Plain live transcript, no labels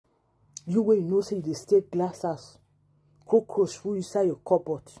You wey you know say you dey stay glass house, cockroach full inside your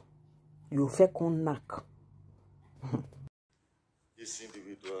cupboard, you fit come knack. This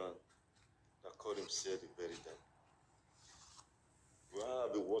individual that called himself the very dad. We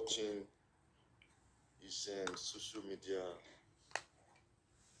have been watching his social media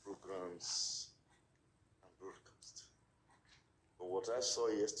programs and broadcasts. But what I saw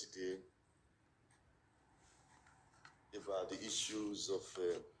yesterday about the issues of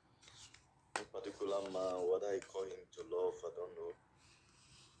a particular man, whether he call him to love, I don't know,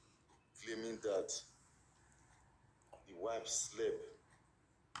 claiming that the wife slept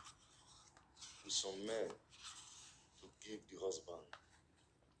with some men to give the husband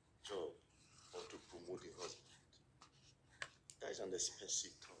job or to promote the husband. That is an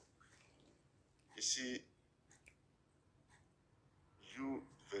expensive talk. You see, you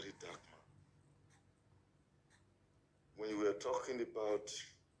very dark man. When you were talking about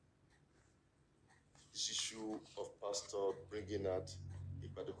this issue of pastor bringing out a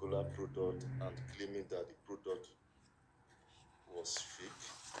particular product and claiming that the product was fake,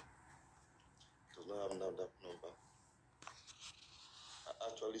 does not have now that number, I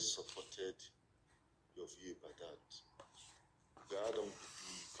actually supported your view about that. Because I don't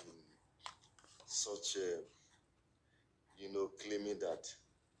believe in such claiming that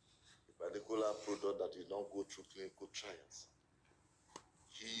a particular product that you don't go through clinical trials,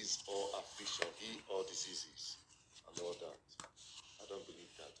 his or affliction, he or diseases, and all that. I don't believe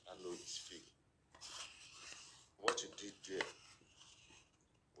that. I know it's fake. What you did there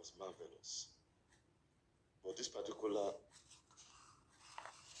was marvelous. But this particular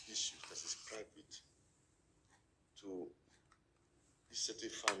issue that is private to this certain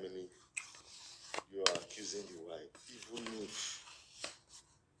family, you are accusing the wife, even if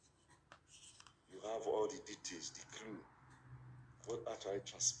you have all the details, the clue, what actually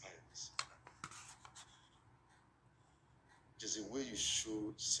transpires. There's a way you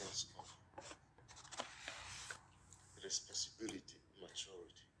show sense of responsibility,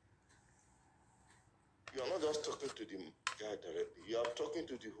 maturity. You are not just talking to the guy directly, you are talking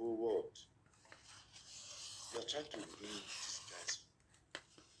to the whole world. You are trying to win these guys.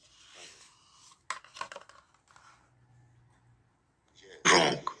 Yeah.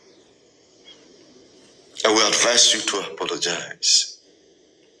 Wrong. I will advise you to apologize.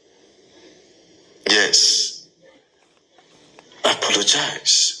 Yes.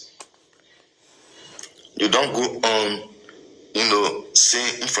 Apologize. You don't go on,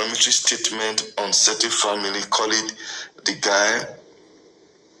 saying inflammatory statement on certain family, call it the guy.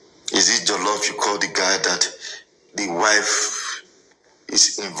 Is it your love you call the guy that the wife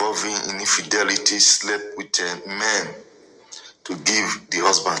is involving in infidelity, slept with men to give the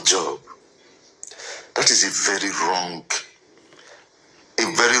husband job? That is a very wrong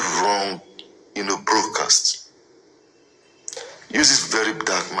broadcast. Use this very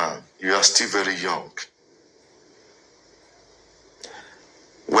dark man. You are still very young.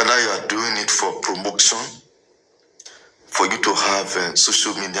 Whether you are doing it for promotion, for you to have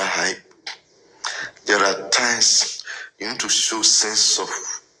social media hype, there are times you need to show sense of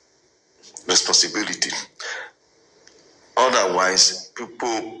responsibility. Otherwise,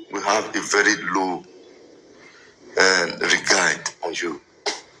 people will have a very low regard on you.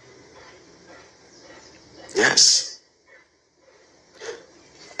 Yes.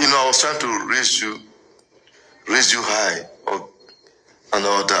 I was trying to raise you high, and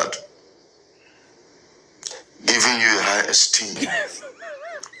all that, giving you a high esteem.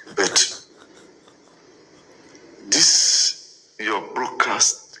 But this, your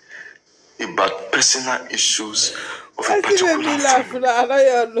broadcast about personal issues of a particular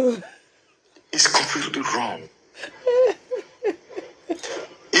family is completely wrong.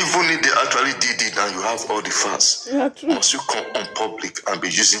 Even if they actually did it and you have all the facts, must you come on public and be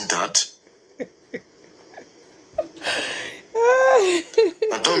using that?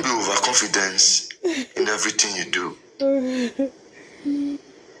 And don't be overconfident in everything you do.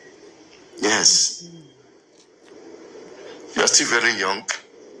 Yes. You are still very young.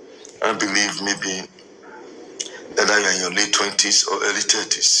 I believe maybe either you are in your late 20s or early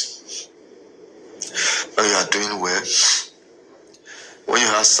 30s. And you are doing well. When you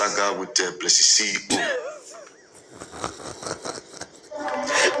have saga with l0se,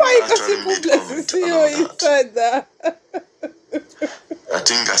 why you got l0se inside that? I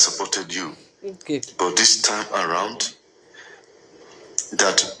think I supported you. Okay. But this time around,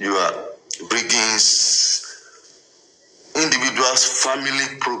 that you are bringing individuals' family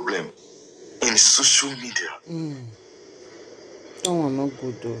problem in social media. Oh, not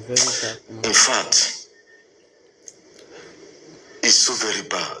good though. Very bad. In fact, it is so very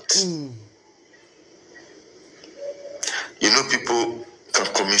bad. You know, people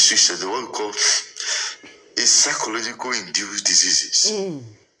can commit suicide, what we call a psychological induced diseases.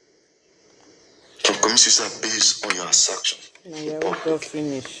 Can commit suicide based on your assumption. Now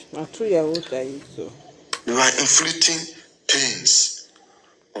finish. Now 2 years old are you so? You are inflicting pains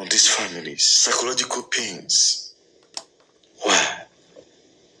on these families, psychological pains. Why?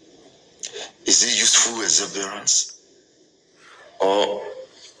 Is it useful exuberance or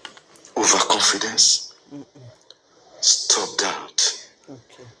overconfidence? Stop that.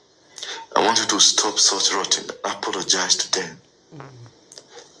 Okay. I want you to stop such rotting. Apologize to them.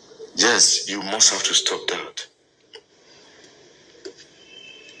 Yes, you must have to stop that.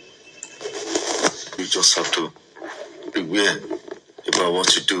 You just have to beware about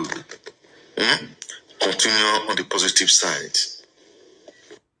what you do. Continue on the positive side.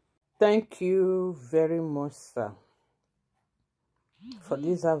 Thank you very much, sir, for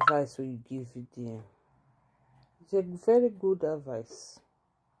this advice we give you there. It's a very good advice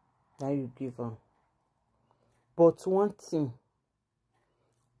that you give them. But one thing,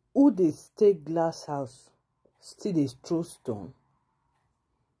 who they stay glass house still they throw stone?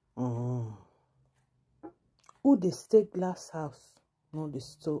 Who they stay glass house no the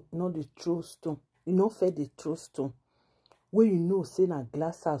throw stone? You know fair they throw stone. When you know say na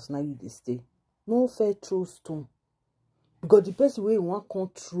glass house now you they stay. No fair throw stone. Because the person where you want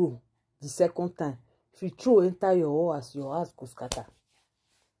come throw the second time, if you throw enter your house go scatter.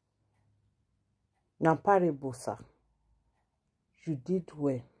 Now parable, sir. You did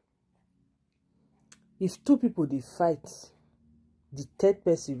well. If 2 people they fight, the 3rd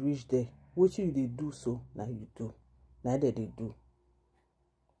person reach there, what you they do so? Now you do. Now they do.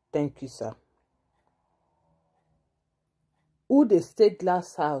 Thank you, sir. Who they stay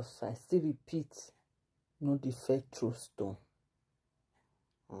glass house, I still repeat, no the fair throw stone.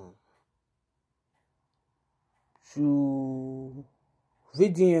 You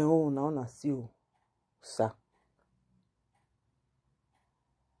video now na see you, sir.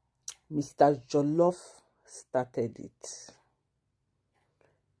 Mr. Jollof started it.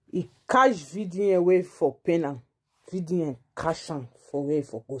 He cash video away for penal. Video cash on for way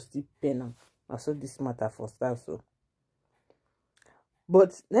for ghosty penal. I saw this matter for start so.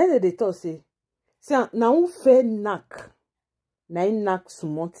 But now they talk say now who fair knack. Na knack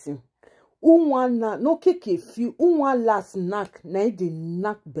small. Who want no cake few, who want last knack, na the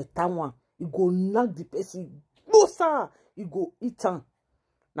knack better one. You go knack the person. Bossa, you go eat am.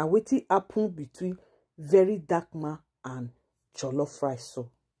 Now wetin happen between very dark man and jollof rice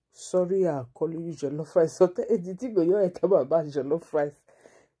so. Sorry, I call you jollof rice. So the thing go you talk about jollof rice,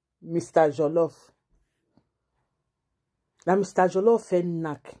 Mr. Jollof. Now Mr. Jollof fair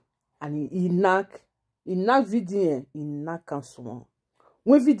knack, and he knack video, he knack and small.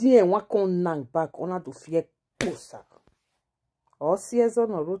 When video one come knack back, on a to fear closer. Or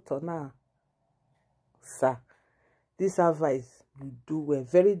season or rotor now, sir. This advice you do well.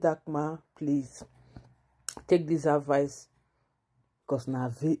 Very dark man, please take this advice. Because na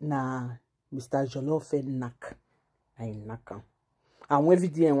Mr. Jollof knack. I knack him. And when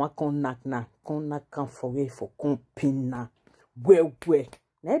video one come knack him for way for comping na. Well.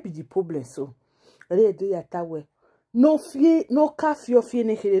 Na be the problem so. They do ya ta well. No fear, no car fear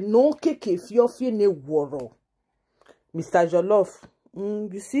ne here, no cake fear ne woro. Mr. Jollof,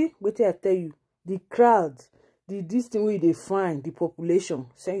 you see, wait till I tell you, the crowd, this thing where they find the population,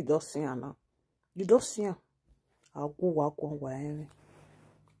 say you don't see now. You don't see her. I'll go walk on wire.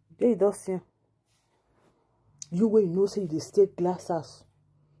 You don't see her. You will know say they stay glasses.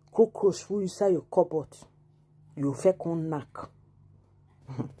 Cockroach who inside your cupboard. You fake on knack.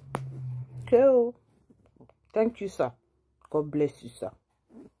 Okay. Thank you, sir. God bless you, sir.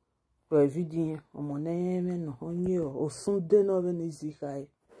 For video, on name no on you or soon dinner when is the guy.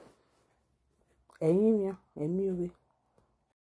 Emi